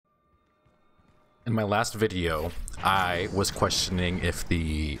In my last video, I was questioning if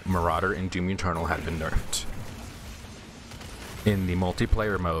the Marauder in Doom Eternal had been nerfed. In the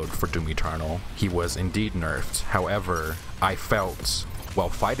multiplayer mode for Doom Eternal, he was indeed nerfed. However, I felt, while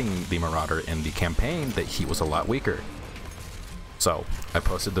fighting the Marauder in the campaign, that he was a lot weaker. So, I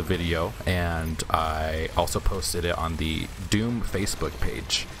posted the video, and I also posted it on the Doom Facebook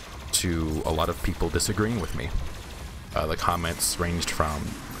page to a lot of people disagreeing with me. The comments ranged from,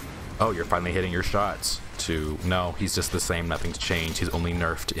 "Oh, you're finally hitting your shots," to, "No, he's just the same, nothing's changed, he's only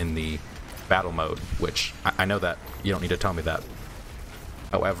nerfed in the battle mode," which I know that, you don't need to tell me that.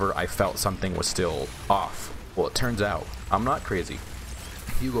 However, I felt something was still off. Well, it turns out, I'm not crazy.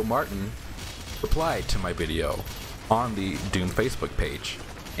 Hugo Martin replied to my video on the Doom Facebook page,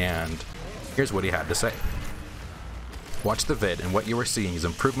 and here's what he had to say. "Watch the vid, and what you were seeing is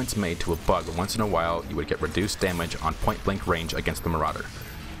improvements made to a bug where once in a while you would get reduced damage on point-blank range against the Marauder.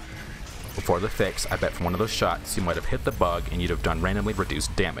 Before the fix, I bet from one of those shots you might have hit the bug and you'd have done randomly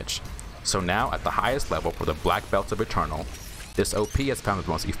reduced damage. So now, at the highest level for the Black Belts of Eternal, this OP has found the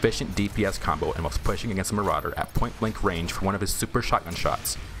most efficient DPS combo and most pushing against the Marauder at point-blank range for one of his super shotgun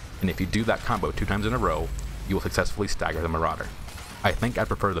shots, and if you do that combo 2 times in a row, you will successfully stagger the Marauder. I think I'd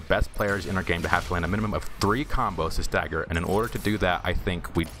prefer the best players in our game to have to land a minimum of 3 combos to stagger, and in order to do that, I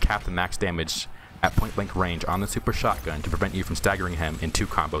think we'd cap the max damage at point-blank range on the super shotgun to prevent you from staggering him in 2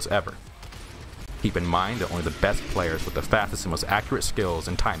 combos ever. Keep in mind that only the best players with the fastest and most accurate skills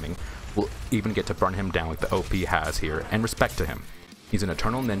and timing will even get to burn him down like the OP has here, and respect to him. He's an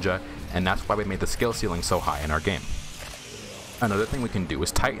eternal ninja, and that's why we made the skill ceiling so high in our game. Another thing we can do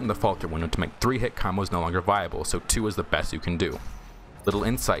is tighten the falter window to make 3-hit combos no longer viable, so 2 is the best you can do. Little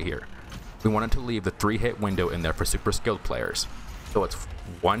insight here. We wanted to leave the 3-hit window in there for super skilled players. So it's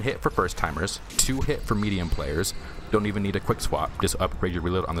 1 hit for first timers, 2 hit for medium players, don't even need a quick swap, just upgrade your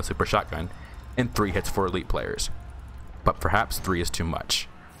reload on the super shotgun, and 3 hits for elite players. But perhaps 3 is too much.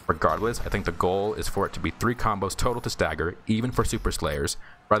 Regardless, I think the goal is for it to be 3 combos total to stagger, even for super slayers,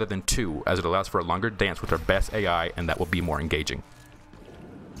 rather than 2, as it allows for a longer dance with our best AI, and that will be more engaging.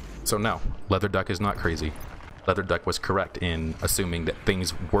 So no, Leatherduck is not crazy. Leatherduck was correct in assuming that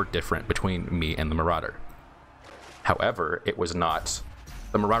things were different between me and the Marauder. However, it was not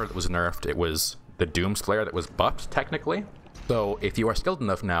the Marauder that was nerfed, it was the Doomslayer that was buffed, technically. So if you are skilled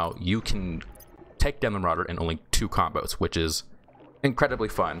enough now, you can take down the Marauder in only 2 combos, which is incredibly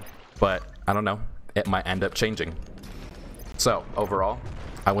fun, but I don't know, it might end up changing. So, overall,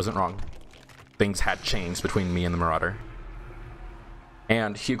 I wasn't wrong. Things had changed between me and the Marauder.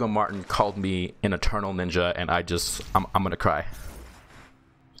 And Hugo Martin called me an eternal ninja, and I'm gonna cry.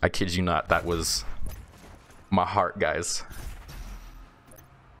 I kid you not, that was my heart, guys.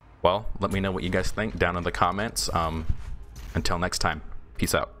 Well, let me know what you guys think down in the comments. Until next time,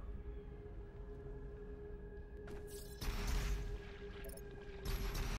 peace out.